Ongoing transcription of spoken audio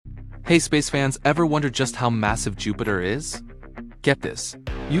Hey space fans, ever wonder just how massive Jupiter is? Get this,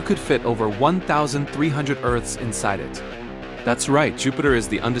 you could fit over 1,300 Earths inside it. That's right, Jupiter is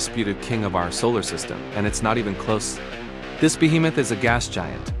the undisputed king of our solar system, and it's not even close. This behemoth is a gas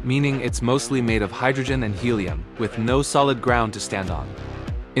giant, meaning it's mostly made of hydrogen and helium, with no solid ground to stand on.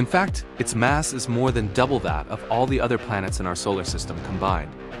 In fact, its mass is more than double that of all the other planets in our solar system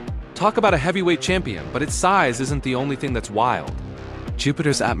combined. Talk about a heavyweight champion, but its size isn't the only thing that's wild.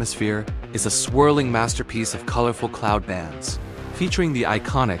 Jupiter's atmosphere is a swirling masterpiece of colorful cloud bands, featuring the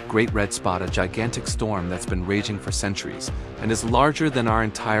iconic Great Red Spot, a gigantic storm that's been raging for centuries and is larger than our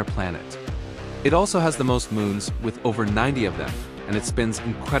entire planet. It also has the most moons, with over 90 of them, and it spins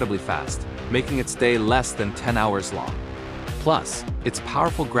incredibly fast, making its day less than 10 hours long. Plus, its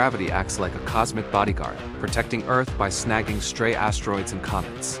powerful gravity acts like a cosmic bodyguard, protecting Earth by snagging stray asteroids and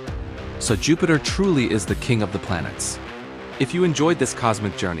comets. So Jupiter truly is the king of the planets. If you enjoyed this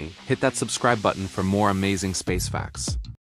cosmic journey, hit that subscribe button for more amazing space facts.